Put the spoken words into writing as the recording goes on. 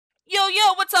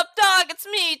Yo, what's up, dog? It's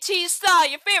me, Starr,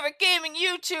 your favorite gaming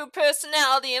YouTube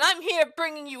personality, and I'm here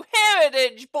bringing you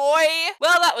Heritage, boy!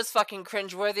 Well, that was fucking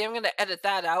cringeworthy. I'm gonna edit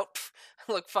that out. Pff,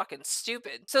 I look fucking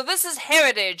stupid. So this is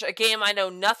Heritage, a game I know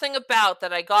nothing about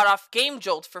that I got off Game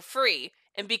Jolt for free.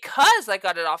 And because I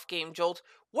got it off Game Jolt,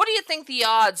 what do you think the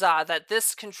odds are that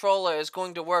this controller is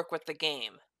going to work with the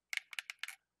game?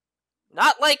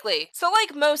 Not likely. So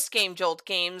like most Game Jolt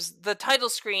games, the title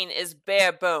screen is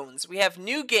bare bones. We have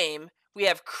new game, we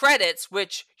have credits,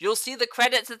 which you'll see the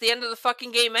credits at the end of the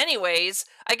fucking game anyways.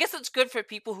 I guess it's good for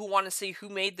people who want to see who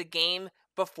made the game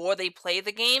before they play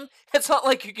the game. It's not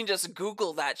like you can just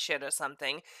Google that shit or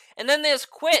something. And then there's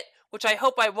quit, which I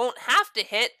hope I won't have to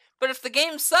hit, but if the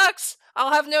game sucks,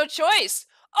 I'll have no choice.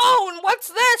 Oh, and what's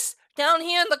this? Down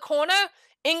here in the corner?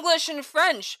 English and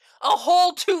French. A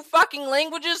whole 2 fucking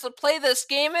languages to play this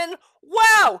game in?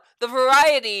 Wow! The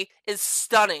variety is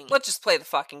stunning. Let's just play the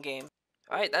fucking game.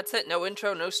 Alright, that's it. No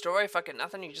intro, no story, fucking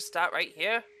nothing. You just start right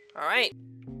here. Alright.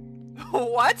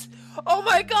 What? Oh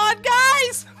my god,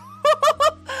 guys!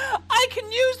 I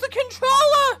can use the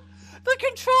controller! The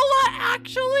controller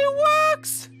actually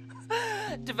works!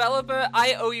 Developer,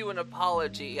 I owe you an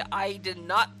apology. I did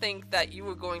not think that you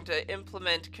were going to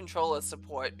implement controller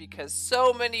support because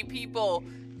so many people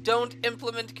don't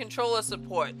implement controller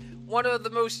support. One of the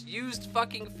most used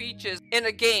fucking features in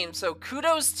a game. So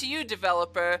kudos to you,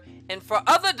 developer. And for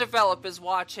other developers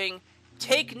watching,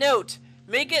 take note.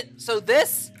 Make it so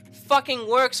this fucking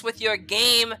works with your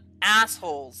game,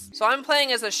 assholes. So I'm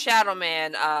playing as a shadow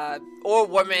man, or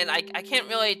woman. I can't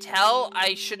really tell.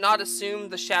 I should not assume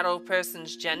the shadow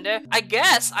person's gender. I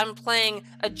guess I'm playing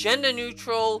a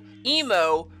gender-neutral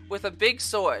emo with a big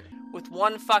sword with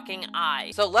one fucking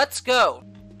eye. So let's go.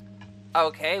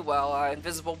 Okay, well,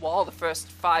 invisible wall the first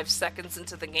 5 seconds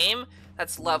into the game.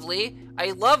 That's lovely.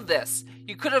 I love this.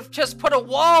 You could have just put a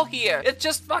wall here. It's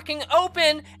just fucking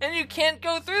open and you can't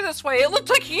go through this way. It looks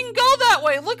like you can go that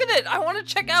way. Look at it. I want to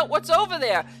check out what's over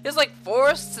there. There's like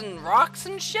forests and rocks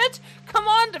and shit. Come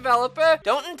on, developer.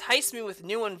 Don't entice me with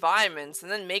new environments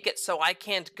and then make it so I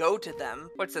can't go to them.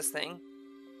 What's this thing?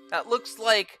 That looks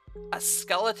like a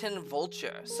skeleton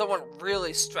vulture. Someone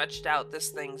really stretched out this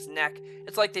thing's neck.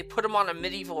 It's like they put him on a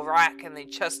medieval rack and they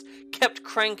just kept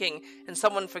cranking and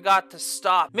someone forgot to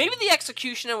stop. Maybe the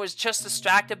executioner was just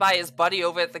distracted by his buddy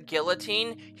over at the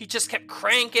guillotine. He just kept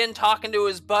cranking, talking to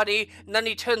his buddy, and then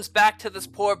he turns back to this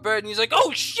poor bird and he's like,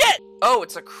 oh shit! Oh,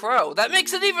 it's a crow. That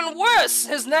makes it even worse!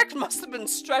 His neck must have been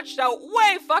stretched out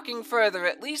way fucking further.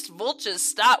 At least vultures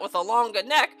start with a longer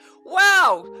neck.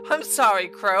 Wow! I'm sorry,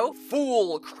 crow.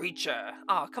 Fool creature.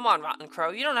 Oh, come on, rotten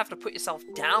crow. You don't have to put yourself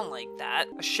down like that.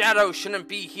 A shadow shouldn't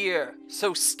be here.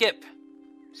 So skip.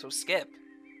 Skip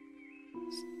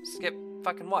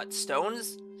fucking what?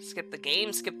 Stones? Skip the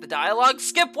game? Skip the dialogue?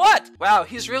 Skip what? Wow,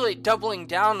 he's really doubling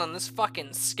down on this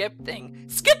fucking skip thing.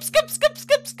 Skip!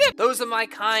 Those of my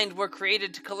kind were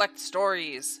created to collect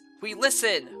stories. We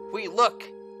listen, we look,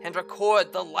 and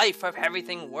record the life of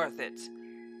everything worth it.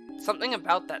 Something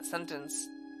about that sentence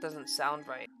doesn't sound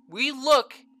right. We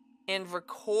look and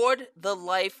record the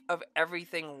life of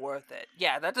everything worth it.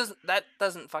 Yeah, that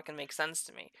doesn't fucking make sense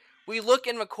to me. We look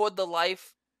and record the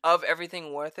life of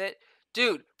everything worth it?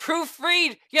 Dude,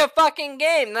 proofread your fucking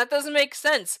game. That doesn't make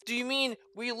sense. Do you mean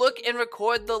we look and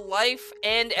record the life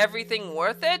and everything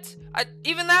worth it?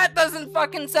 Even that doesn't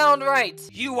fucking sound right.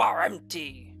 You are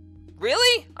empty.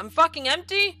 Really? I'm fucking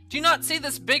empty? Do you not see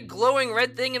this big glowing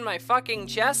red thing in my fucking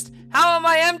chest? How am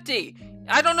I empty?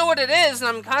 I don't know what it is and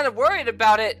I'm kind of worried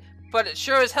about it, but it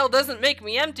sure as hell doesn't make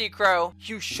me empty, crow.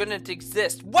 You shouldn't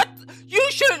exist. What? You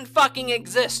shouldn't fucking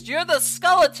exist. You're the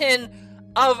skeleton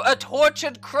of a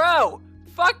tortured crow.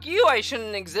 Fuck you, I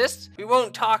shouldn't exist. We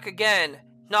won't talk again.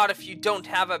 Not if you don't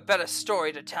have a better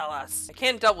story to tell us. I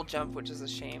can't double jump, which is a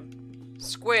shame.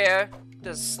 Square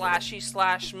does slashy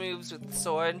slash moves with the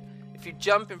sword. If you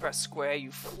jump and press square,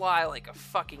 you fly like a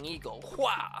fucking eagle.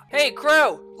 Wah! Hey,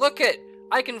 crow! Look it!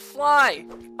 I can fly!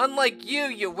 Unlike you,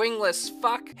 you wingless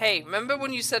fuck. Hey, remember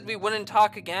when you said we wouldn't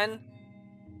talk again?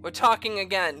 We're talking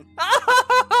again.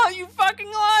 You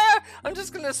fucking liar! I'm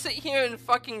just gonna sit here and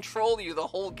fucking troll you the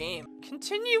whole game.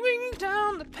 Continuing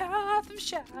down the path of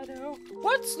shadow.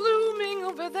 What's looming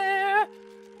over there?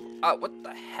 What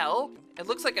the hell? It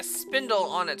looks like a spindle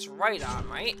on its right arm,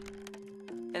 right?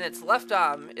 And its left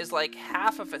arm is like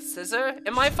half of a scissor.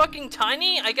 Am I fucking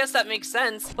tiny? I guess that makes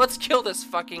sense. Let's kill this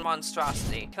fucking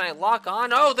monstrosity. Can I lock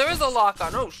on? Oh, there is a lock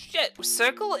on. Oh, shit.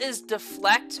 Circle is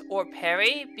deflect or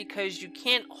parry because you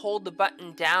can't hold the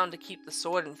button down to keep the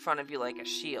sword in front of you like a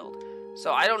shield.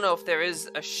 So I don't know if there is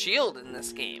a shield in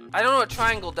this game. I don't know what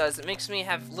triangle does. It makes me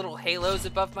have little halos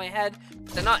above my head.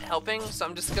 But they're not helping, so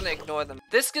I'm just gonna ignore them.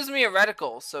 This gives me a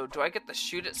reticle, so do I get to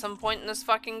shoot at some point in this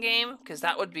fucking game? Because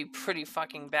that would be pretty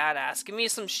fucking badass. Give me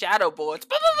some shadow bullets.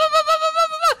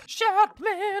 Shadow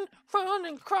man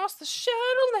running across the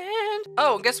Shadowland.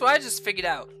 Oh, and guess what I just figured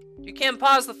out? You can't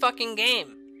pause the fucking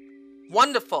game.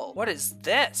 Wonderful. What is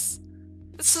this?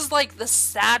 This is like the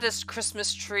saddest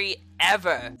Christmas tree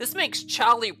ever. This makes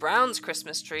Charlie Brown's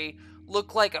Christmas tree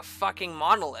look like a fucking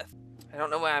monolith. I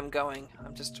don't know where I'm going.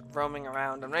 I'm just roaming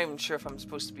around. I'm not even sure if I'm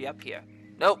supposed to be up here.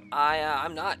 Nope,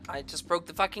 I'm not. I just broke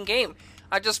the fucking game.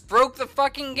 I just broke the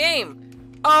fucking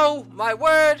game. Oh, my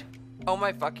word. Oh,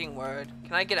 my fucking word.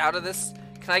 Can I get out of this?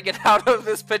 Can I get out of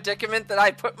this predicament that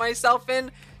I put myself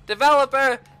in?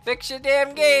 Developer, fix your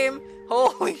damn game.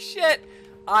 Holy shit.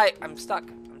 I'm stuck.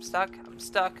 I'm stuck. I'm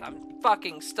stuck. I'm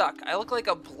fucking stuck. I look like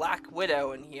a Black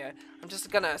Widow in here. I'm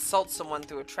just gonna assault someone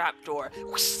through a trapdoor.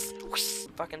 I'm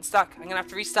fucking stuck. I'm gonna have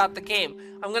to restart the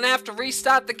game. I'm gonna have to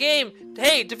restart the game.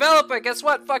 Hey, developer, guess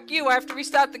what? Fuck you. I have to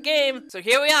restart the game. So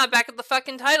here we are back at the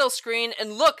fucking title screen.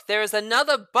 And look, there is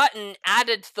another button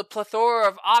added to the plethora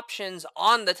of options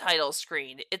on the title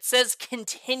screen. It says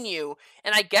continue.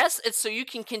 And I guess it's so you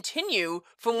can continue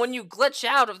from when you glitch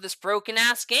out of this broken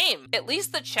ass game. At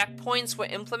least the checkpoints were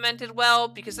implemented well,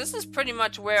 because this is pretty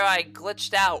much where I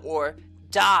glitched out or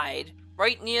died,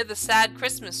 right near the sad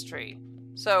Christmas tree.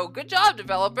 So good job,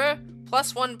 developer.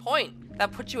 Plus 1 point.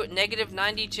 That puts you at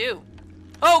 -92.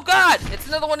 Oh god, it's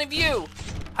another one of you.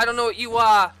 I don't know what you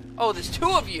are. Oh, there's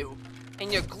 2 of you.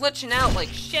 And you're glitching out like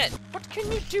shit. What can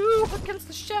you do against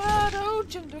the shadow?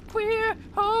 Genderqueer,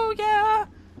 oh yeah.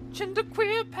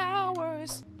 Genderqueer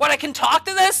powers. What, I can talk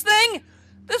to this thing?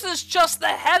 This is just the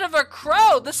head of a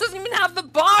crow. This doesn't even have the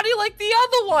body like the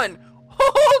other one.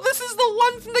 Oh, this is the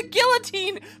one from the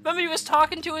guillotine! Remember he was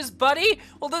talking to his buddy?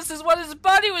 Well, this is what his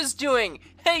buddy was doing!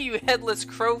 Hey, you headless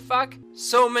crow fuck.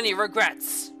 So many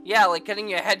regrets. Yeah, like getting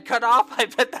your head cut off? I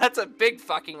bet that's a big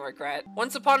fucking regret.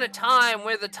 Once upon a time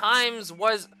where the times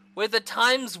was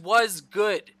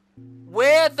good.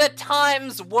 Where the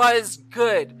times was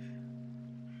good.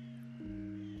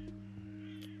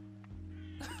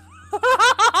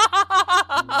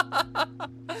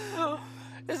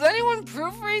 Does anyone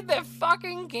proofread their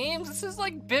fucking games? This is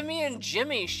like Bimmy and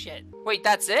Jimmy shit. Wait,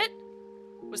 that's it?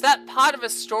 Was that part of a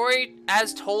story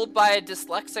as told by a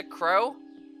dyslexic crow?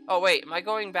 Oh wait, am I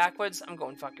going backwards? I'm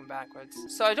going fucking backwards.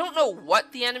 So I don't know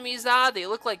what the enemies are. They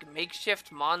look like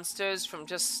makeshift monsters from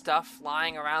just stuff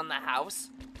lying around the house.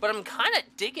 But I'm kind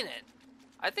of digging it.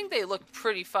 I think they look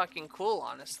pretty fucking cool,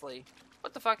 honestly.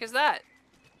 What the fuck is that?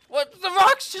 What? The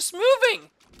rock's just moving!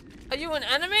 Are you an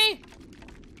enemy?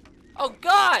 Oh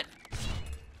god!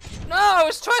 No, I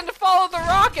was trying to follow the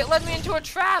rock. It led me into a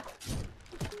trap.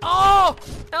 Oh!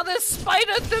 Now there's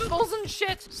spider thimbles and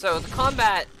shit. So the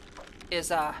combat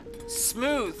is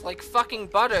smooth like fucking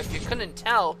butter, if you couldn't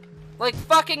tell. Like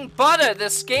fucking butter,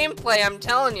 this gameplay, I'm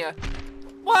telling you.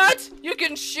 What? You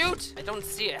can shoot? I don't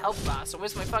see a health bar, so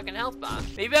where's my fucking health bar?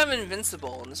 Maybe I'm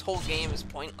invincible and this whole game is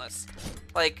pointless.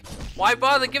 Like, why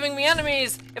bother giving me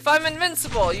enemies if I'm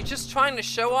invincible? You're just trying to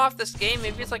show off this game?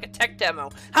 Maybe it's like a tech demo.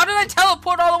 How did I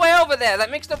teleport all the way over there? That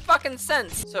makes no fucking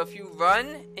sense. So if you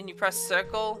run and you press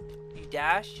circle, you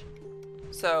dash.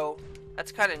 So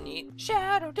that's kind of neat.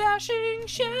 Shadow dashing,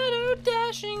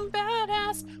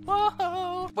 badass.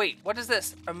 Whoa. Wait, what is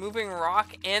this? A moving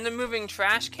rock and a moving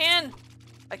trash can?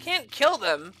 I can't kill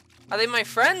them. Are they my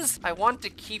friends? I want to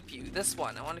keep you. This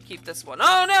one. I want to keep this one.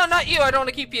 Oh no, not you. I don't want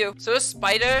to keep you. So this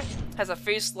spider has a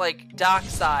face like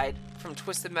Darkseid from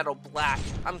Twisted Metal Black.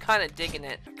 I'm kind of digging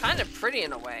it. Kind of pretty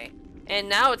in a way. And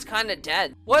now it's kind of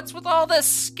dead. What's with all this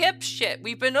skip shit?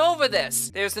 We've been over this.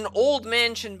 There's an old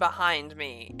mansion behind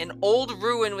me. An old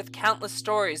ruin with countless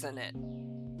stories in it.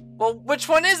 Well, which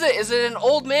one is it? Is it an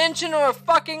old mansion or a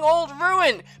fucking old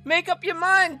ruin? Make up your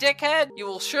mind, dickhead. You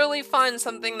will surely find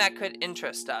something that could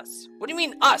interest us. What do you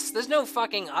mean us? There's no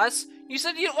fucking us. You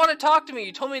said you didn't want to talk to me.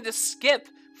 You told me to skip.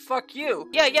 Fuck you.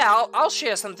 Yeah, I'll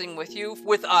share something with you,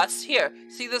 with us. Here,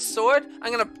 see this sword?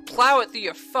 I'm gonna plow it through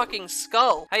your fucking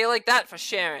skull. How you like that for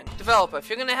sharing? Developer, if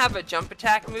you're gonna have a jump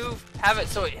attack move, have it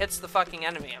so it hits the fucking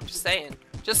enemy. I'm just saying.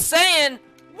 Just saying.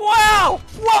 Wow!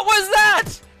 What was that?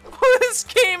 This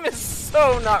game is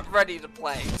so not ready to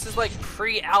play. This is like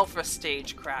pre-alpha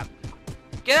stage crap.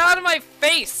 Get out of my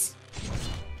face!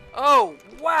 Oh,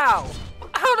 wow.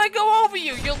 How'd I go over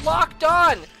you? You're locked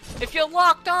on. If you're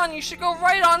locked on, you should go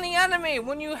right on the enemy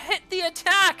when you hit the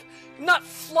attack, not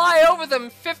fly over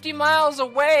them 50 miles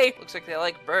away. Looks like they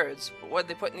like birds, but what'd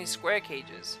they put in these square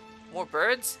cages? More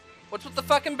birds? What's with the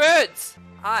fucking birds?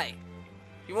 Hi.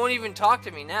 He won't even talk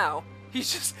to me now.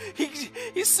 He's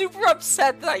super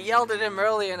upset that I yelled at him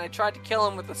earlier and I tried to kill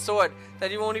him with a sword,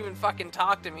 that he won't even fucking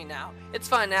talk to me now. It's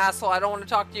fine, asshole, I don't want to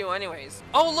talk to you anyways.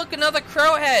 Oh, look, another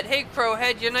crowhead. Hey,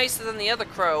 crowhead, you're nicer than the other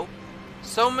crow.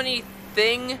 So many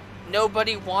thing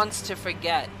nobody wants to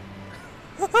forget.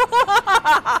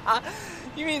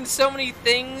 You mean so many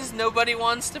things nobody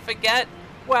wants to forget?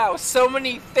 Wow, so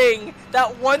many thing.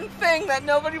 That one thing that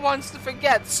nobody wants to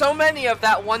forget. So many of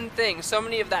that one thing. So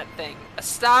many of that thing. A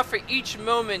star for each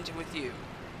moment with you.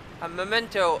 A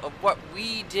memento of what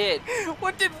we did.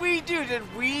 What did we do?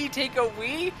 Did we take a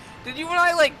wee? Did you and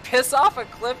I, like, piss off a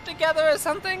cliff together or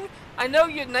something? I know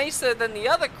you're nicer than the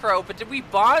other crow, but did we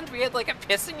bond? We had, like, a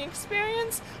pissing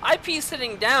experience? I pee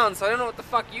sitting down, so I don't know what the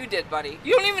fuck you did, buddy.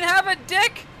 You don't even have a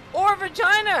dick or a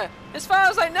vagina, as far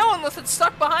as I know, unless it's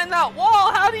stuck behind that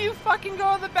wall. How do you fucking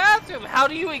go to the bathroom? How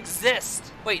do you exist?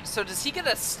 Wait, so does he get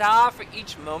a star for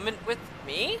each moment with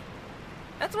me?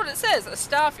 That's what it says, a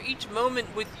star for each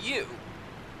moment with you.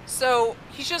 So,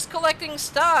 he's just collecting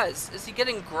stars. Is he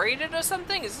getting graded or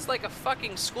something? Is this like a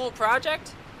fucking school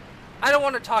project? I don't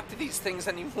want to talk to these things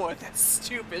anymore. They're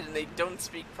stupid and they don't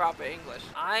speak proper English.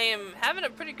 I am having a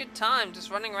pretty good time just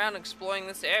running around exploring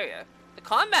this area. The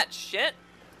combat's shit,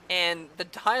 and the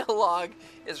dialogue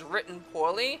is written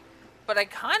poorly, but I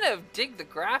kind of dig the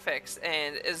graphics,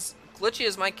 and as glitchy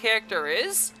as my character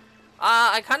is,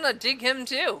 I kind of dig him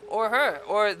too, or her,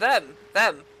 or them.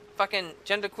 Fucking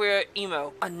genderqueer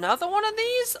emo. Another one of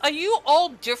these? Are you all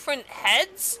different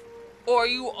heads? Or are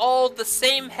you all the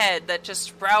same head that just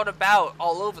sprout about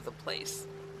all over the place?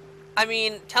 I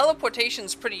mean,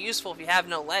 teleportation's pretty useful if you have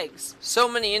no legs.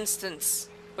 So many instants.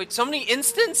 Wait, so many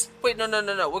instants? Wait,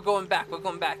 no, we're going back,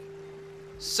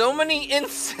 So many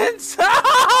instants! The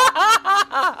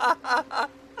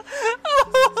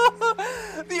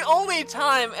only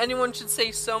time anyone should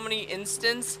say so many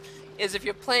instants is if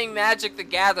you're playing Magic the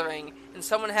Gathering and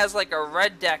someone has like a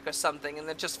red deck or something and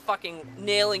they're just fucking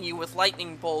nailing you with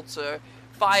lightning bolts or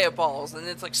fireballs, and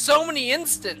it's like so many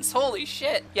instants. Holy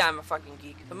shit. Yeah, I'm a fucking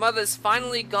geek. The mother's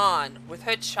finally gone with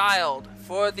her child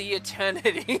for the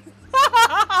eternity.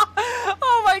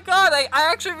 Oh my god, I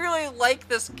actually really like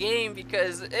this game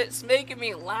because it's making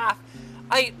me laugh.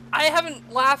 I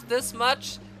haven't laughed this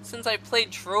much since I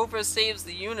played Trover Saves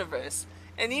the Universe.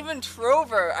 And even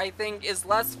Trover, I think, is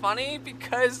less funny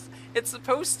because it's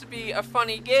supposed to be a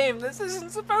funny game. This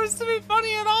isn't supposed to be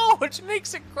funny at all, which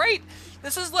makes it great.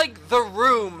 This is like The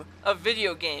Room of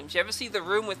video games. You ever see The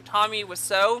Room with Tommy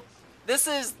Wiseau? This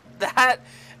is that,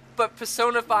 but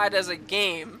personified as a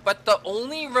game. But the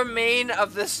only remain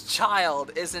of this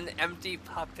child is an empty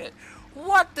puppet.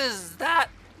 What does that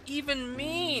even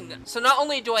mean? So not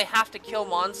only do I have to kill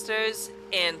monsters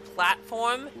and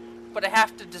platform, but I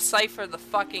have to decipher the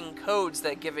fucking codes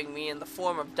they're giving me in the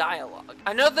form of dialogue.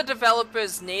 I know the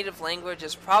developer's native language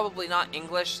is probably not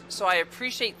English, so I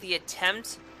appreciate the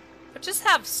attempt, but just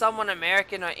have someone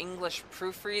American or English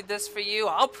proofread this for you.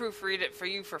 I'll proofread it for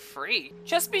you for free.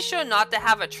 Just be sure not to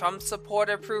have a Trump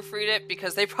supporter proofread it,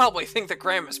 because they probably think the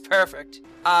grammar's perfect.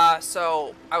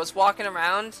 So I was walking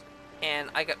around, and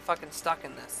I got fucking stuck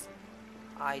in this.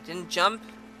 I didn't jump,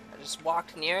 I just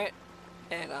walked near it,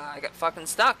 and I got fucking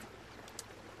stuck.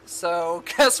 So,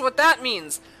 guess what that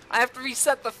means? I have to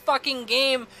reset the fucking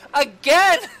game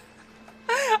again!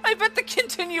 I bet the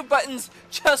continue button's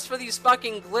just for these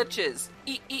fucking glitches.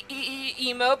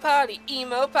 Emo party,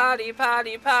 emo party,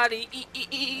 party, party,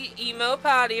 emo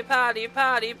party, party,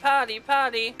 party, party,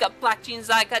 party. Got black jeans,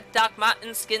 I got dark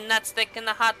mountain skin that's thick and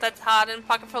the heart that's hard and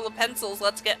pocket full of pencils.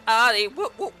 Let's get arty.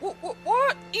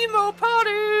 What? Emo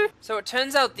party! So it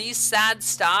turns out these sad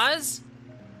stars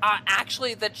are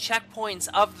actually the checkpoints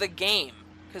of the game.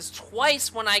 Because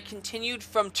twice when I continued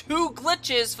from 2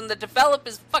 glitches from the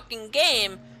developer's fucking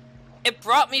game, it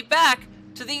brought me back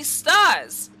to these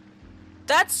stars.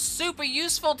 That's super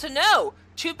useful to know.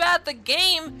 Too bad the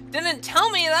game didn't tell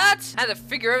me that. I had to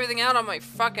figure everything out on my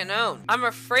fucking own. I'm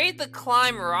afraid to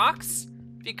climb rocks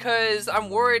because I'm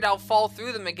worried I'll fall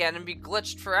through them again and be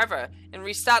glitched forever and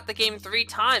restart the game 3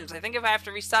 times. I think if I have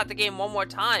to restart the game 1 more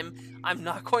time, I'm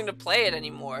not going to play it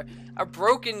anymore. A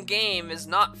broken game is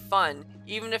not fun,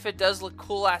 even if it does look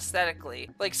cool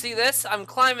aesthetically. Like, see this? I'm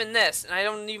climbing this, and I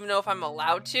don't even know if I'm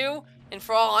allowed to, and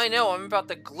for all I know, I'm about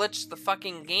to glitch the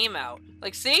fucking game out.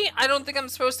 Like, see? I don't think I'm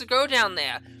supposed to go down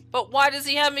there. But why does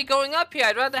he have me going up here?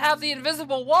 I'd rather have the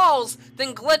invisible walls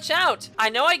than glitch out. I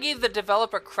know I gave the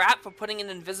developer crap for putting an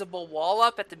invisible wall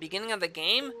up at the beginning of the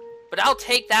game, but I'll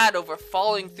take that over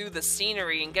falling through the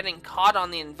scenery and getting caught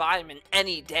on the environment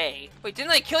any day. Wait,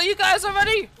 didn't I kill you guys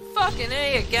already? Fucking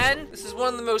A again. This is one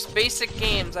of the most basic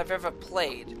games I've ever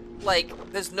played.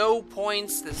 Like, there's no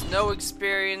points, there's no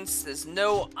experience, there's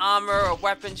no armor or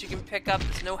weapons you can pick up,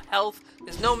 there's no health,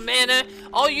 there's no mana.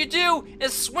 All you do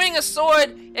is swing a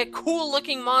sword at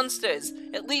cool-looking monsters.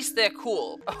 At least they're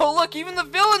cool. Oh, look, even the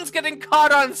villain's getting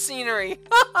caught on scenery.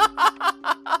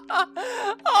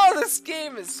 Oh, this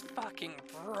game is fucking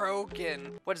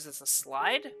broken. What is this, a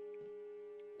slide?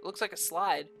 It looks like a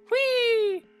slide.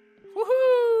 Whee!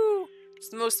 Woohoo! It's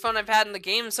the most fun I've had in the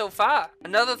game so far.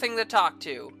 Another thing to talk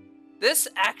to. This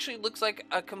actually looks like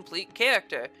a complete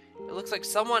character. It looks like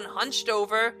someone hunched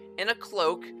over in a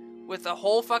cloak with a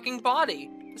whole fucking body.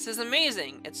 This is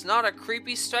amazing. It's not a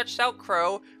creepy stretched out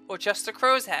crow or just a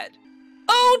crow's head.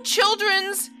 Oh,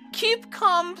 children's! Keep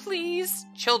calm, please.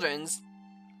 Children's?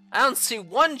 I don't see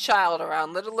one child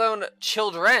around, let alone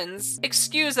children's.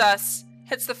 Excuse us.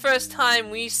 It's the first time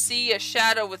we see a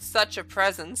shadow with such a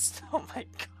presence. Oh my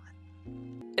god.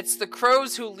 It's the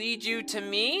crows who lead you to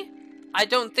me? I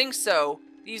don't think so.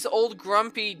 These old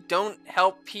grumpy don't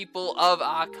help people of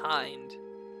our kind.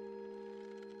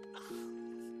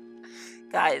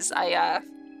 Guys, I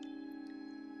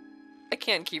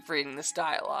can't keep reading this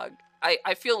dialogue.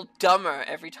 I feel dumber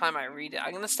every time I read it.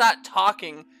 I'm gonna start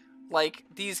talking like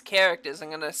these characters. I'm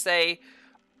gonna say,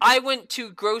 I went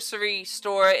to grocery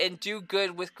store and do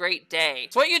good with great day.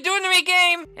 It's what you're doing to me,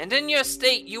 game! And in your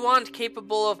state, you aren't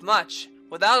capable of much.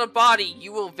 Without a body,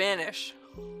 you will vanish.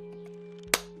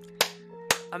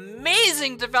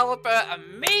 Amazing, developer,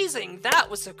 amazing! That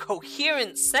was a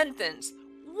coherent sentence.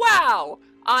 Wow!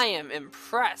 I am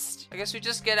impressed. I guess we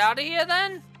just get out of here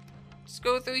then? Let's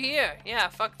go through here. Yeah,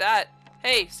 fuck that.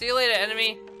 Hey, see you later,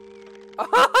 enemy.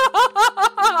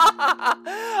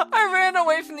 I ran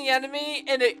away from the enemy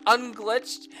and it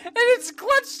unglitched and it's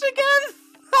glitched again.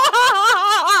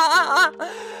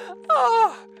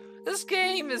 Oh, this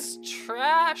game is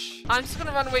trash. I'm just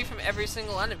gonna run away from every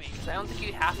single enemy because I don't think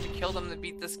you have to kill them to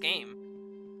beat this game.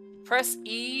 Press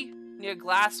E near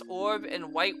glass orb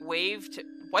and white wave to...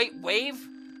 White wave?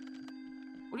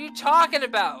 What are you talking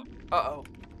about? Uh-oh.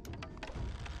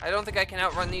 I don't think I can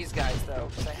outrun these guys, though,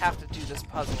 because I have to do this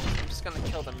puzzle. I'm just gonna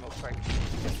kill them real quick,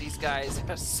 because these guys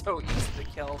are so easy to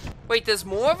kill. Wait, there's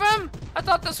more of them? I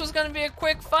thought this was gonna be a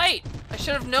quick fight. I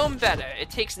should have known better. It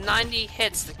takes 90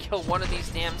 hits to kill one of these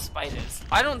damn spiders.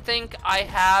 I don't think I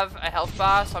have a health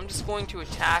bar, so I'm just going to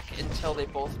attack until they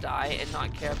both die and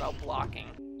not care about blocking.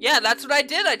 Yeah, that's what I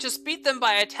did. I just beat them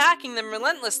by attacking them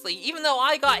relentlessly. Even though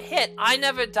I got hit, I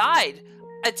never died.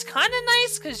 It's kind of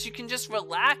nice because you can just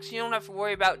relax. You don't have to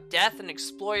worry about death and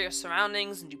explore your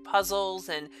surroundings and do puzzles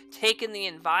and take in the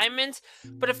environment.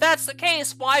 But if that's the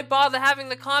case, why bother having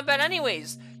the combat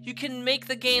anyways? You can make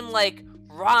the game like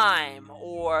Rhyme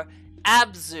or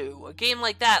Abzu, a game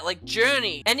like that, like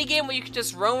Journey. Any game where you can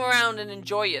just roam around and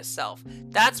enjoy yourself.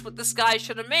 That's what this guy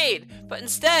should have made. But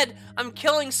instead, I'm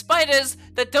killing spiders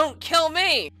that don't kill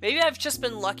me. Maybe I've just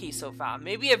been lucky so far.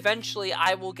 Maybe eventually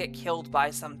I will get killed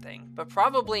by something. But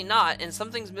probably not, and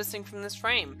something's missing from this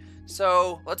frame.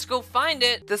 So, let's go find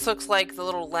it. This looks like the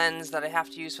little lens that I have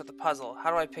to use for the puzzle.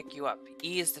 How do I pick you up?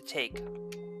 E is to take.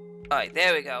 Alright,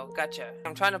 there we go. Gotcha.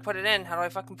 I'm trying to put it in. How do I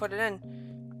fucking put it in?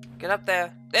 Get up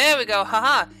there. There we go,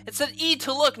 haha. It said E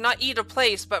to look, not E to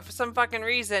place, but for some fucking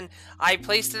reason, I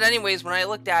placed it anyways when I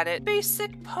looked at it.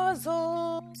 Basic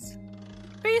puzzles.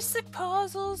 Basic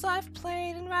puzzles I've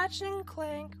played in Ratchet and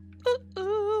Clank. Ooh,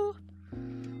 ooh.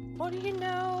 What do you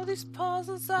know? These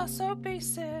puzzles are so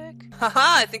basic.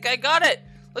 Haha, I think I got it.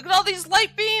 Look at all these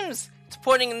light beams. It's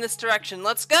pointing in this direction.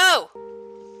 Let's go.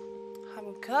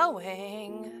 I'm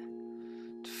going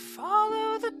to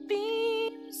follow the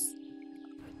beams.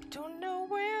 Don't know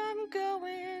where I'm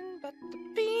going, but the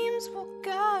beams will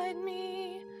guide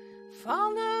me.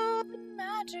 Follow the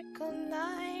magical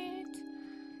light,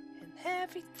 and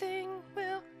everything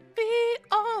will be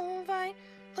alright.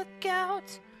 Look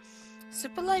out,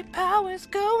 super light powers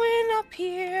going up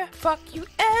here. Fuck you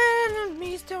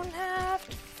enemies, don't have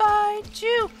to fight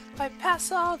you.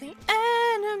 Bypass all the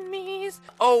enemies.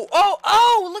 Oh, oh,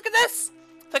 oh, look at this.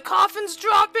 The coffin's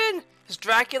dropping. Is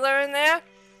Dracula in there?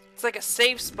 It's like a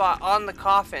safe spot on the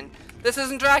coffin. This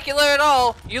isn't Dracula at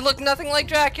all. You look nothing like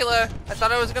Dracula. I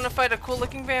thought I was gonna fight a cool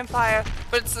looking vampire,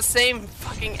 but it's the same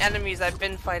fucking enemies I've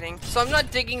been fighting. So I'm not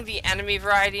digging the enemy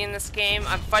variety in this game.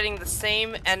 I'm fighting the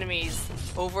same enemies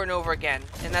over and over again.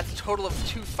 And that's a total of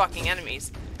 2 fucking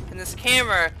enemies. And this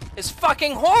camera is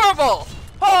fucking horrible.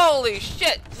 Holy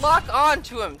shit. Lock on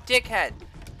to him, dickhead.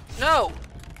 No.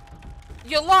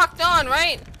 You're locked on,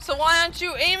 right? So why aren't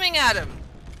you aiming at him?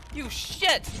 You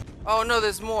shit! Oh no,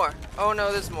 there's more. Oh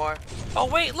no, there's more. Oh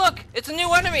wait, look! It's a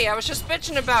new enemy! I was just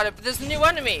bitching about it, but there's a new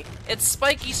enemy! It's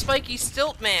Spiky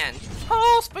Stilt Man!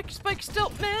 Oh, Spiky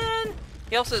Stilt Man!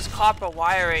 He also has copper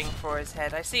wiring for his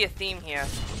head. I see a theme here.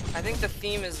 I think the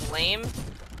theme is lame.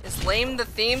 Is lame the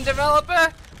theme,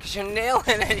 developer? Because you're nailing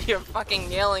it. You're fucking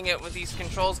nailing it with these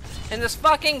controls. And this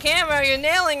fucking camera, you're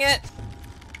nailing it!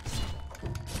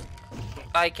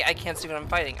 I can't see what I'm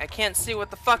fighting. I can't see what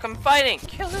the fuck I'm fighting!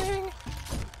 Killing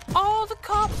all the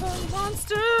copper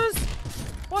monsters!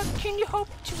 What can you hope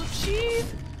to achieve?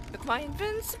 With my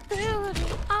invincibility,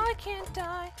 I can't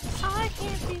die, I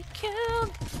can't be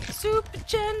killed. Super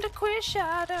gender queer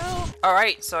shadow.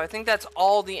 Alright, so I think that's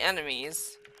all the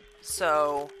enemies.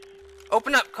 So,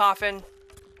 open up, coffin.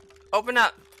 Open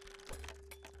up.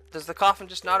 Does the coffin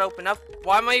just not open up?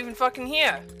 Why am I even fucking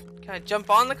here? Can I jump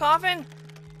on the coffin?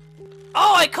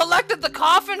 Oh, I collected the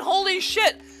coffin? Holy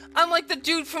shit! I'm like the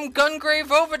dude from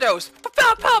Gungrave Overdose.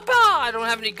 Pow, pow, pow. I don't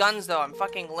have any guns though. I'm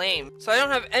fucking lame. So I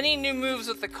don't have any new moves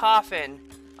with the coffin,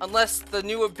 unless the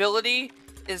new ability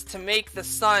is to make the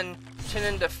sun turn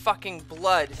into fucking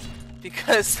blood,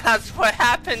 because that's what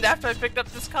happened after I picked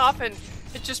up this coffin.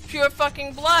 It's just pure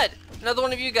fucking blood. Another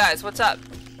one of you guys. What's up?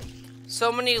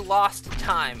 So many lost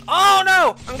time. Oh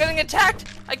no! I'm getting attacked.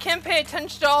 I can't pay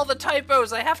attention to all the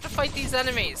typos. I have to fight these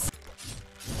enemies.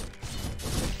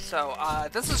 So,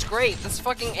 this is great. This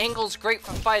fucking angle's great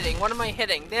for fighting. What am I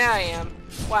hitting? There I am.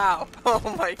 Wow.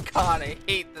 Oh my god, I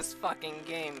hate this fucking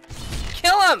game.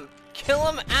 Kill him! Kill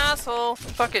him, asshole!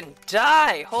 Fucking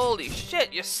die! Holy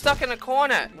shit, you're stuck in a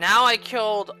corner. Now I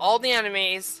killed all the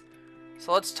enemies.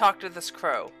 So let's talk to this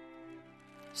crow.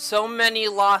 So many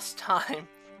lost time.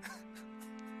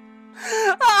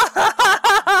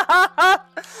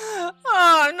 Oh,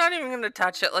 I'm not even gonna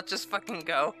touch it. Let's just fucking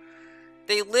go.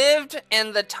 They lived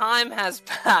and the time has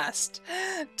passed.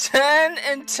 Turn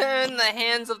and turn the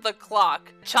hands of the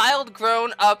clock. Child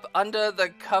grown up under the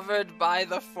covered by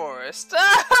the forest. Oh,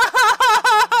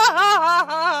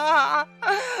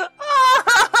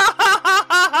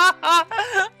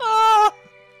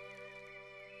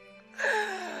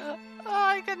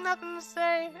 I got nothing to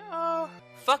say. Oh.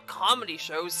 Fuck comedy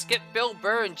shows. Skip Bill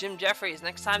Burr and Jim Jeffries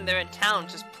next time they're in town.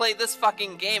 Just play this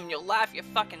fucking game and you'll laugh your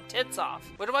fucking tits off.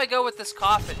 Where do I go with this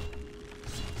coffin?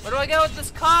 Where do I go with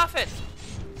this coffin?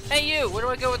 Hey you, where do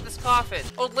I go with this coffin?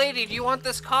 Old lady, do you want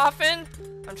this coffin?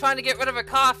 I'm trying to get rid of a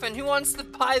coffin. Who wants to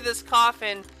buy this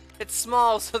coffin? It's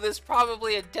small, so there's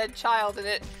probably a dead child in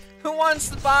it. Who wants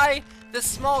to buy this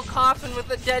small coffin with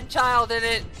a dead child in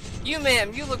it? You,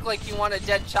 ma'am, you look like you want a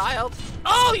dead child.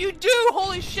 Oh, you do!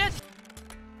 Holy shit!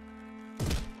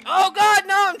 Oh god,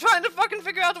 no! I'm trying to fucking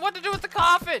figure out what to do with the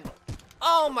coffin!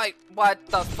 Oh my... What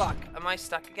the fuck? Am I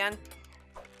stuck again?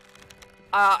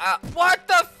 What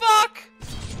the fuck?!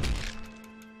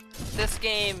 This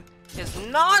game is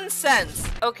nonsense!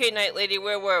 Okay, Night Lady,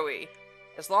 where were we?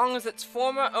 As long as its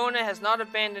former owner has not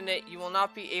abandoned it, you will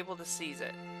not be able to seize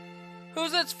it.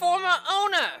 Who's its former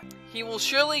owner? He will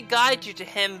surely guide you to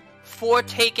him, for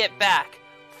take it back.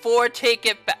 For take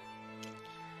it back.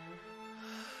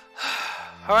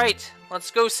 Alright, let's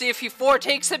go see if he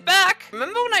takes it back!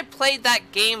 Remember when I played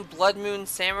that game Blood Moon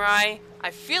Samurai?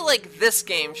 I feel like this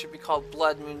game should be called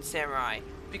Blood Moon Samurai,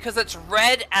 because it's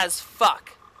red as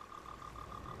fuck.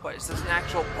 What, is this an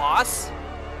actual boss?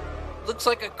 Looks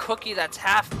like a cookie that's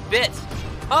half bit.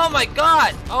 Oh my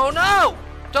god! Oh no!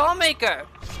 Dollmaker!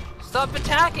 Stop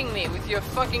attacking me with your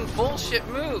fucking bullshit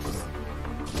moves!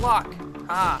 Block.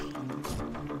 Ah.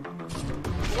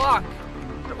 Block.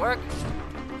 Did it work?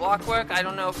 Block work? I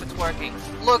don't know if it's working.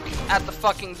 Look at the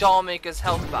fucking Dollmaker's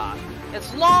health bar.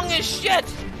 It's long as shit!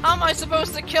 How am I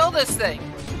supposed to kill this thing?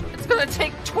 It's gonna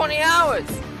take 20 hours!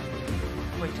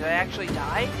 Wait, did I actually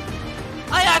die?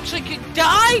 I actually could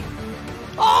die?!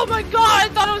 Oh my god,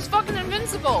 I thought I was fucking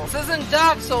invincible! This isn't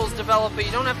Dark Souls, developer.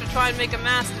 You don't have to try and make a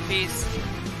masterpiece.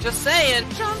 Just saying.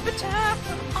 Jump attack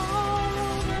from all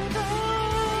over the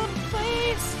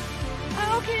place.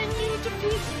 How can you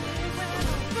defeat me when I'm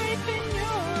raping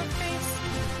your face?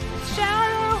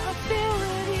 Shadow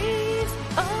abilities,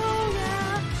 oh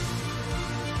yeah.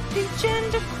 Be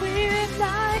genderqueer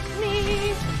like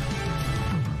me.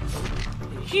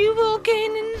 You will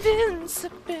gain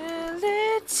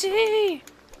invincibility.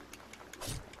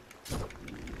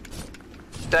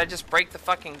 Did I just break the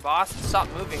fucking boss? Stop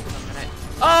moving for a minute.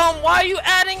 Why are you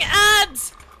adding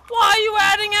ads? Why are you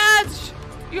adding ads?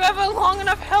 You have a long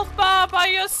enough health bar by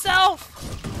yourself.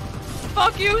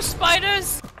 Fuck you,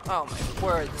 spiders. Oh my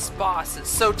word, this boss is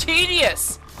so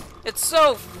tedious. It's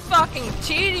so fucking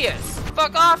tedious.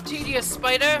 Fuck off, tedious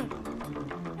spider.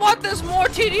 What? There's more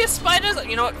tedious spiders?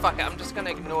 You know what? Fuck it. I'm just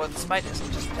gonna ignore the spiders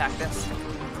and just attack this.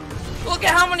 Look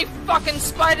at how many fucking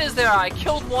spiders there are. I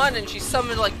killed one and she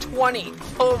summoned like 20.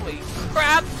 Holy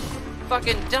crap.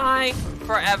 Fucking die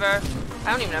forever.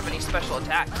 I don't even have any special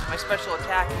attacks. My special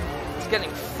attack is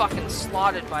getting fucking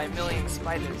slaughtered by a million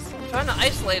spiders. I'm trying to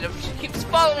isolate him. She keeps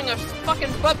following her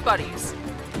fucking butt buddies.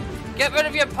 Get rid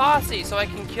of your posse so I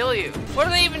can kill you. What are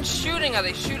they even shooting? Are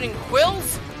they shooting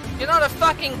quills? You're not a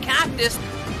fucking cactus.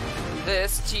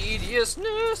 This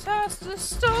tediousness has to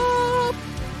stop.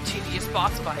 Tedious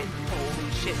boss fight.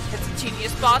 Holy shit, it's a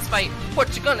tedious boss fight.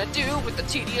 What you gonna do with the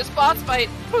tedious boss fight?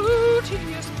 Ooh,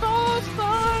 tedious boss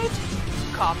fight.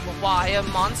 Copper wire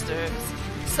monsters.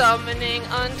 Summoning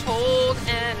untold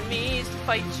enemies to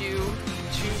fight you.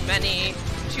 Too many.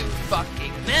 Too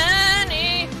fucking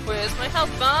many. Where's my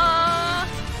health bar?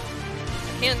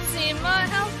 I can't see my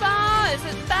health bar. Is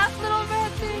it that little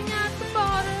red thing at the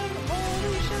bottom?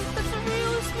 Holy shit, that's a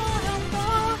really small health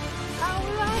bar. How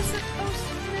was I supposed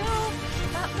to know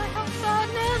that my health bar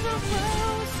never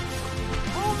grows?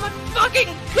 Oh my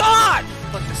fucking god!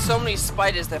 Look, there's so many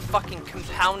spiders, they're fucking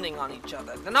compounding on each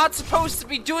other. They're not supposed to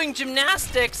be doing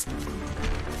gymnastics.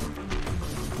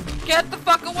 Get the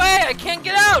fuck away! I can't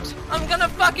get out! I'm gonna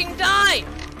fucking die!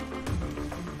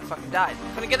 I fucking died.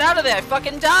 I'm gonna get out of there! I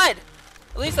fucking died!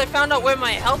 At least I found out where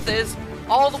my health is.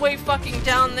 All the way fucking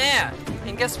down there.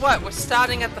 And guess what? We're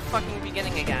starting at the fucking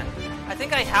beginning again. I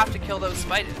think I have to kill those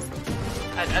spiders.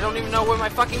 I don't even know where my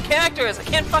fucking character is. I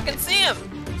can't fucking see him!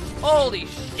 Holy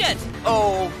shit!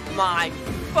 Oh my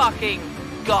fucking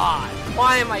god!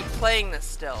 Why am I playing this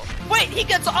still? Wait, he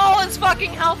gets all his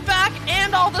fucking health back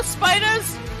and all the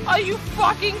spiders? Are you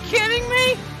fucking kidding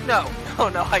me? No,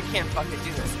 I can't fucking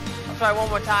do this. I'll try one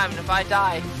more time, and if I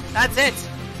die, that's it.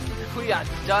 We are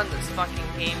done this fucking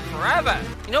game forever.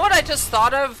 You know what I just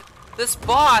thought of? This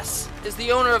boss is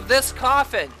the owner of this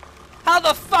coffin. How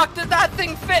the fuck did that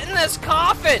thing fit in this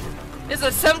coffin? Is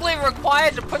assembly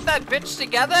required to put that bitch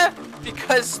together?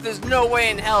 Because there's no way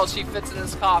in hell she fits in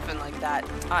this coffin like that.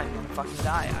 I'm gonna fucking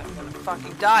die. I'm gonna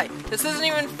fucking die. This isn't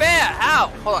even fair. How?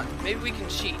 Hold on. Maybe we can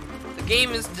cheat. The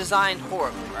game is designed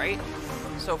horribly, right?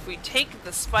 So if we take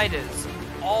the spiders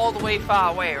all the way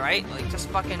far away, right? Like just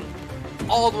fucking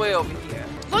all the way over here.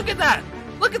 Look at that!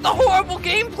 Look at the horrible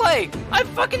gameplay! I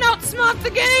fucking outsmart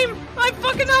the game! I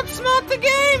fucking outsmart the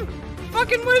game!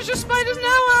 Fucking where's your spiders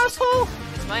now, asshole?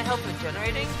 Is my health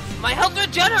regenerating? My health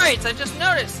regenerates! I just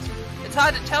noticed! It's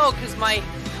hard to tell because my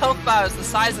health bar is the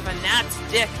size of a gnat's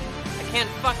dick. I can't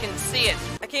fucking see it.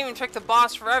 I can't even trick the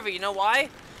boss forever, you know why?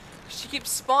 She keeps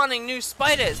spawning new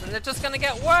spiders, and they're just gonna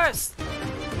get worse.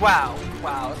 Wow.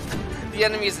 The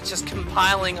enemies are just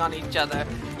compiling on each other.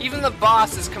 Even the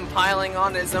boss is compiling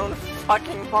on his own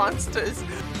fucking monsters.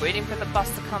 Waiting for the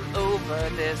boss to come over,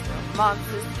 there's no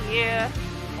monsters here.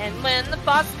 And when the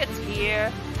boss gets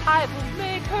here, I will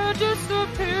make her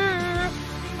disappear.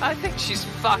 I think she's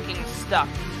fucking stuck.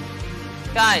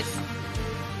 Guys.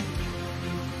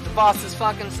 The boss is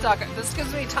fucking stuck. This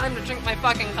gives me time to drink my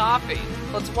fucking coffee.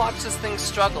 Let's watch this thing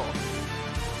struggle.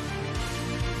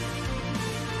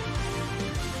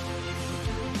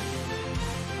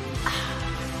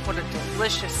 What a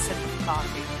delicious sip of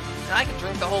coffee. And I can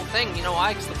drink the whole thing, you know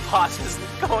why? Because the boss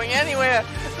isn't going anywhere.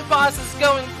 The boss is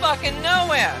going fucking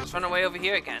nowhere. Let's run away over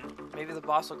here again. Maybe the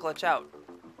boss will glitch out.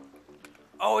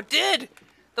 Oh, it did!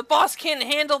 The boss can't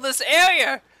handle this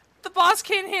area! The boss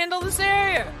can't handle this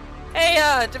area!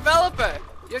 Hey, developer!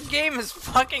 Your game is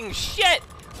fucking shit!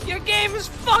 Your game is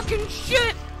fucking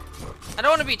shit! I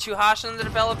don't want to be too harsh on the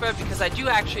developer because I do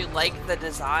actually like the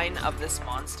design of this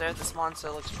monster. This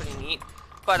monster looks pretty neat.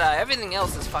 But everything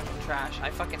else is fucking trash.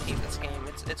 I fucking hate this game.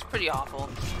 It's pretty awful.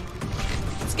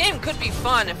 This game could be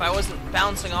fun if I wasn't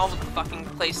bouncing all over the fucking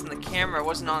place and the camera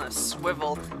wasn't on a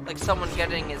swivel like someone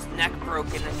getting his neck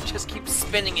broken and just keeps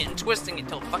spinning it and twisting it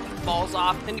till it fucking falls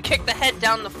off. And you kick the head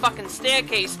down the fucking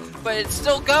staircase, but it's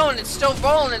still going, it's still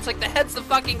rolling. It's like the head's the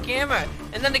fucking camera.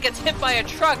 And then it gets hit by a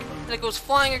truck and it goes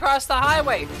flying across the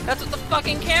highway. That's what the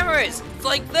fucking camera is. It's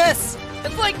like this.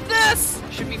 It's like this!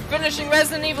 I should be finishing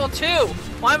Resident Evil 2!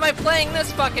 Why am I playing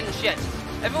this fucking shit?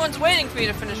 Everyone's waiting for you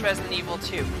to finish Resident Evil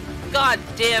 2. God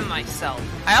damn myself.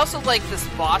 I also like this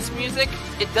boss music.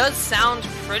 It does sound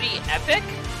pretty epic,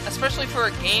 especially for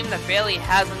a game that barely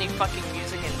has any fucking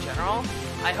music in general.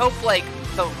 I hope, like,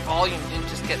 the volume didn't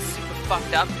just get super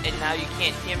fucked up and now you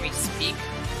can't hear me speak.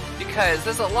 Because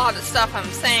there's a lot of stuff I'm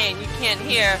saying you can't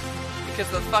hear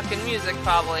because of the fucking music,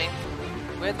 probably.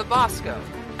 Where'd the boss go?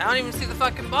 I don't even see the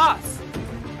fucking boss.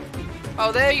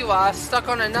 Oh, there you are, stuck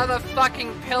on another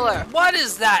fucking pillar. What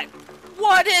is that?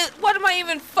 What am I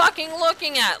even fucking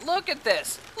looking at? Look at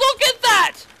this. Look at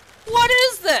that! What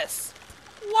is this?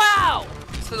 Wow!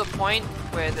 It's to the point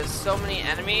where there's so many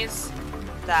enemies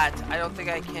that I don't think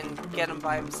I can get him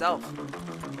by himself.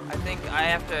 I think I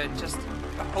have to just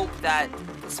hope that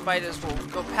the spiders will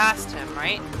go past him,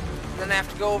 right? And then I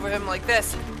have to go over him like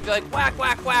this, be like whack,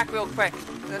 whack, whack real quick,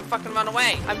 and then fucking run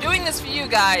away. I'm doing this for you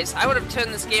guys. I would have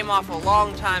turned this game off a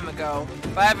long time ago,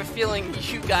 but I have a feeling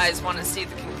you guys want to see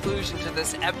the conclusion to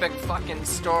this epic fucking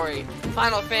story.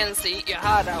 Final Fantasy, eat your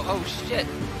heart out. Oh shit.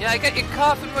 Yeah, I got your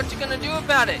coffin. What you gonna do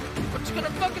about it? What you gonna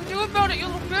fucking do about it, you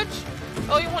little bitch?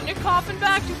 Oh, you want your coffin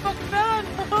back? You fucking bad.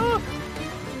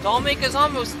 Dollmaker's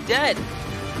almost dead.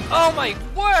 Oh my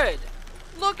word!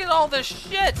 Look at all this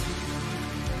shit!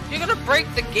 You're gonna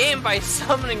break the game by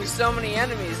summoning so many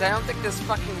enemies. I don't think this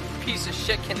fucking piece of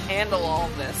shit can handle all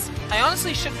of this. I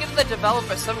honestly should give the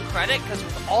developer some credit, because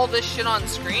with all this shit on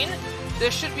screen,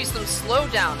 there should be some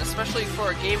slowdown, especially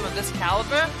for a game of this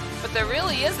caliber, but there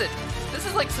really isn't. This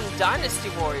is like some Dynasty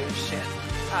Warriors shit.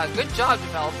 Good job,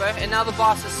 developer, and now the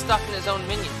boss is stuck in his own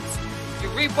minions. You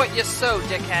reap what you sow,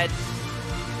 dickhead.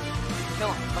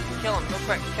 Kill him, fucking kill him, real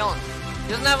quick, kill him.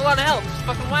 He doesn't have a lot of health, just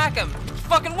fucking whack him. Just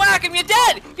fucking whack him, you're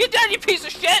dead! You're dead, you piece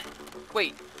of shit!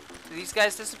 Wait, do these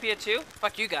guys disappear too?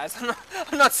 Fuck you guys,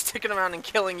 I'm not sticking around and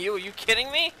killing you, are you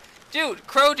kidding me? Dude,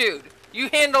 Crow Dude, you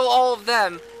handle all of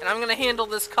them, and I'm gonna handle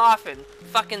this coffin.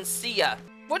 Fucking see ya.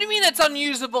 What do you mean it's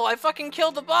unusable? I fucking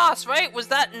killed the boss, right? Was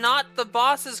that not the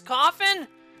boss's coffin?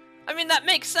 I mean, that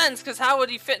makes sense, because how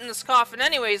would he fit in this coffin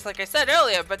anyways, like I said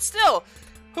earlier, but still,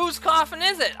 whose coffin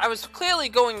is it? I was clearly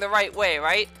going the right way,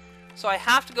 right? So I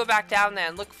have to go back down there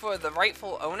and look for the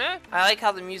rightful owner. I like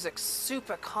how the music's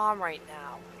super calm right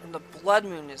now, and the blood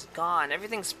moon is gone.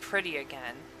 Everything's pretty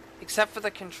again, except for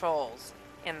the controls,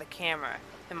 and the camera,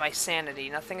 and my sanity.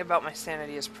 Nothing about my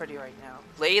sanity is pretty right now.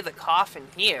 Lay the coffin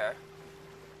here.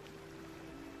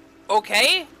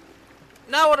 Okay,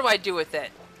 now what do I do with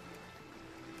it?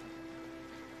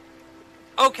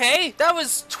 Okay, that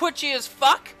was twitchy as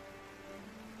fuck.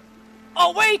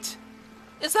 Oh wait,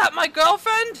 is that my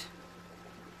girlfriend?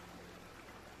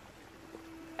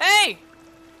 Hey,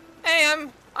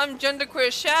 I'm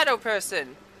genderqueer shadow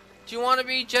person. Do you want to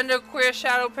be genderqueer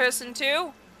shadow person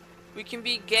too? We can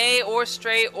be gay or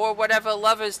straight or whatever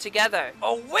lovers together.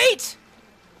 Oh wait,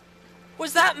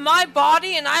 was that my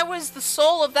body and I was the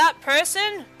soul of that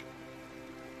person?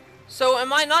 So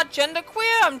am I not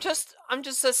genderqueer? I'm just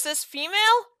a cis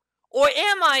female? Or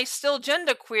am I still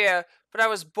genderqueer, but I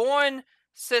was born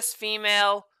cis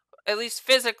female, at least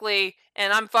physically,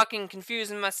 and I'm fucking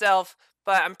confusing myself,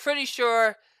 but I'm pretty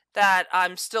sure that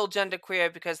I'm still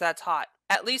genderqueer because that's hot.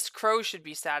 At least crows should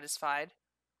be satisfied.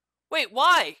 Wait,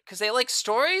 why? Because they like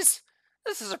stories?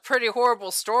 This is a pretty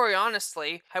horrible story,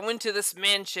 honestly. I went to this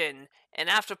mansion, and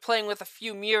after playing with a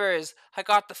few mirrors, I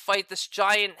got to fight this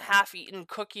giant half-eaten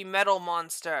cookie metal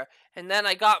monster, and then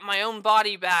I got my own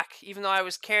body back, even though I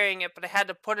was carrying it, but I had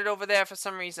to put it over there for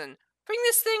some reason. Bring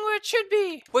this thing where it should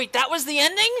be! Wait, that was the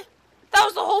ending? That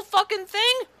was the whole fucking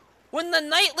thing? When the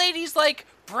night lady's like,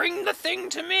 bring the thing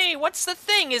to me, what's the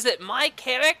thing? Is it my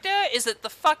character? Is it the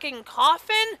fucking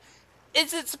coffin?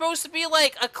 Is it supposed to be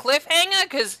like a cliffhanger?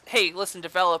 Because, hey, listen,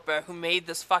 developer who made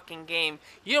this fucking game,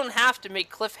 you don't have to make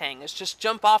cliffhangers. Just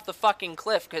jump off the fucking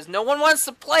cliff, because no one wants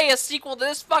to play a sequel to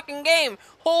this fucking game.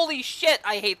 Holy shit,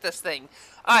 I hate this thing.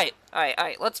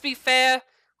 Alright. Let's be fair.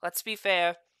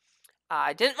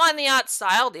 I didn't mind the art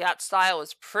style. The art style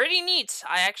was pretty neat.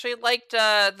 I actually liked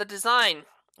the design.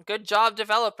 Good job,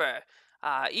 developer.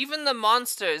 Even the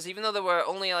monsters, even though there were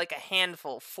only like a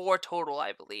handful, 4 total,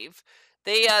 I believe,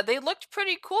 they looked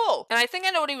pretty cool. And I think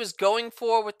I know what he was going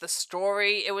for with the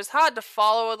story. It was hard to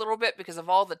follow a little bit because of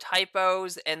all the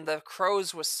typos, and the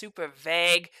crows was super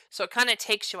vague, so it kind of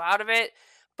takes you out of it.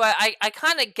 But I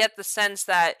kind of get the sense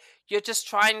that you're just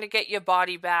trying to get your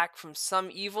body back from some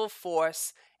evil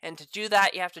force, and to do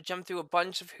that you have to jump through a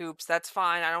bunch of hoops. That's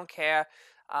fine, I don't care.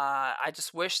 I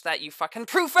just wish that you fucking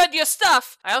proofread your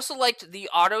stuff! I also liked the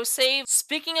autosave.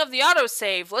 Speaking of the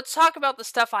autosave, let's talk about the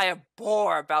stuff I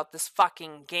abhor about this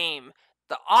fucking game.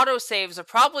 The autosaves are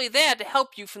probably there to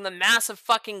help you from the massive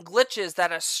fucking glitches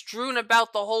that are strewn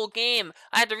about the whole game.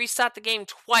 I had to restart the game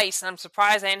twice, and I'm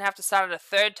surprised I didn't have to start it a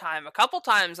third time. A couple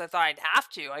times I thought I'd have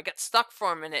to. I got stuck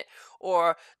for a minute.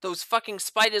 Or those fucking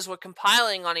spiders were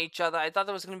compiling on each other. I thought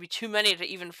there was going to be too many to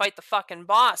even fight the fucking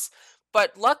boss.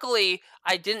 But luckily,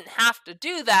 I didn't have to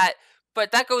do that.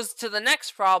 But that goes to the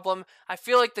next problem. I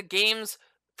feel like the game's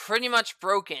pretty much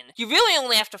broken. You really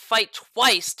only have to fight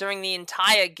twice during the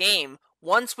entire game.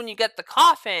 Once when you get the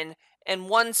coffin, and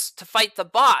once to fight the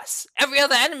boss. Every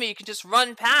other enemy you can just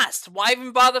run past. Why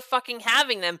even bother fucking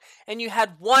having them? And you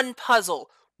had one puzzle.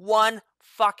 one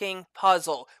fucking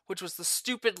puzzle, which was the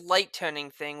stupid light turning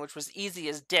thing, which was easy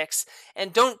as dicks.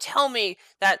 And don't tell me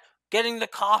that getting the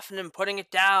coffin and putting it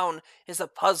down is a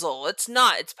puzzle. It's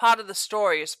not. It's part of the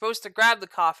story. You're supposed to grab the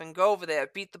coffin, go over there,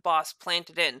 beat the boss, plant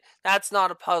it in. That's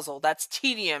not a puzzle. That's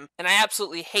tedium. And I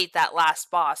absolutely hate that last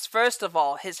boss. First of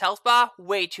all, his health bar,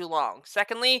 way too long.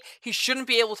 Secondly, he shouldn't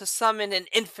be able to summon an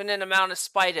infinite amount of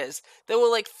spiders. There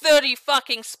were like 30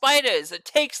 fucking spiders. It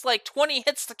takes like 20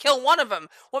 hits to kill one of them.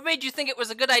 What made you think it was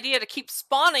a good idea to keep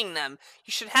spawning them?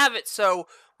 You should have it so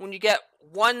when you get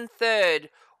 1/3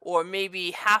 or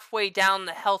maybe halfway down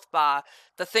the health bar,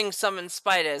 the thing summons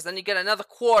spiders. Then you get another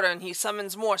quarter and he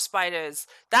summons more spiders.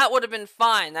 That would have been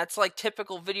fine. That's like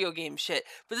typical video game shit.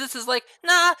 But this is like,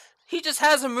 nah, he just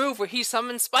has a move where he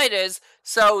summons spiders,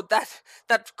 so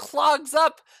that clogs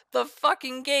up the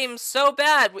fucking game so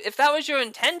bad. If that was your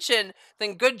intention,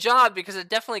 then good job, because it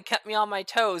definitely kept me on my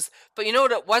toes. But you know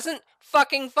what it wasn't?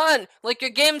 Fucking fun, like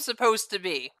your game's supposed to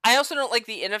be. I also don't like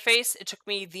the interface. It took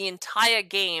me the entire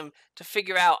game to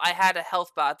figure out I had a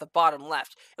health bar at the bottom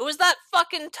left. It was that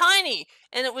fucking tiny,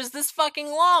 and it was this fucking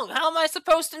long. How am I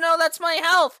supposed to know that's my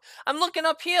health? I'm looking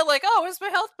up here like, oh, where's my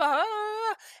health bar?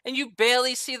 And you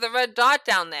barely see the red dot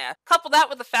down there. Couple that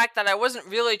with the fact that I wasn't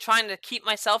really trying to keep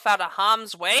myself out of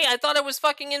harm's way. I thought I was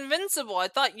fucking invincible. I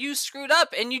thought you screwed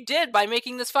up, and you did by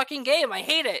making this fucking game. I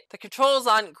hate it. The controls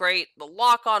aren't great. The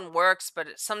lock-on works, but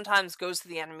it sometimes goes to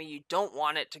the enemy you don't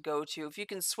want it to go to. If you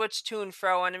can switch to and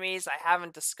fro enemies, I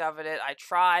haven't discovered it. I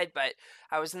tried, but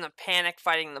I was in a panic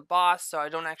fighting the boss, so I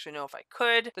don't actually know if I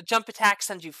could. The jump attack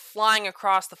sends you flying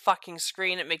across the fucking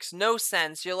screen. It makes no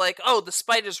sense. You're like, oh, the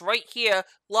spider's right here,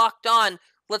 locked on.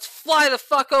 Let's fly the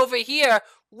fuck over here,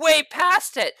 way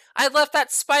past it. I left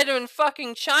that spider in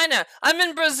fucking China. I'm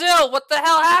in Brazil. What the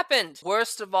hell happened?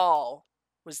 Worst of all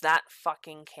was that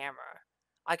fucking camera.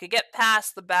 I could get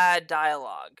past the bad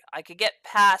dialogue. I could get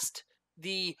past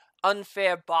the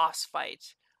unfair boss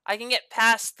fight. I can get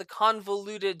past the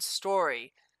convoluted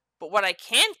story. But what I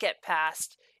can't get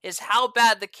past is how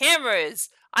bad the camera is.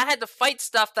 I had to fight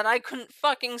stuff that I couldn't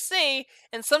fucking see,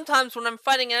 and sometimes when I'm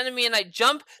fighting an enemy and I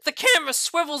jump, the camera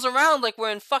swivels around like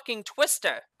we're in fucking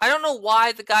Twister. I don't know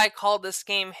why the guy called this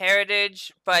game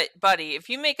Heritage, but buddy, if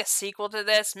you make a sequel to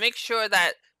this, make sure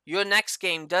that your next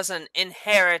game doesn't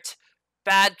inherit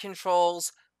bad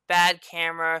controls, bad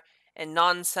camera, and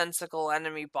nonsensical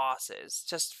enemy bosses.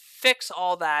 Just fix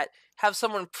all that, have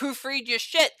someone proofread your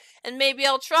shit, and maybe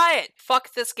I'll try it.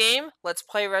 Fuck this game, let's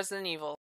play Resident Evil.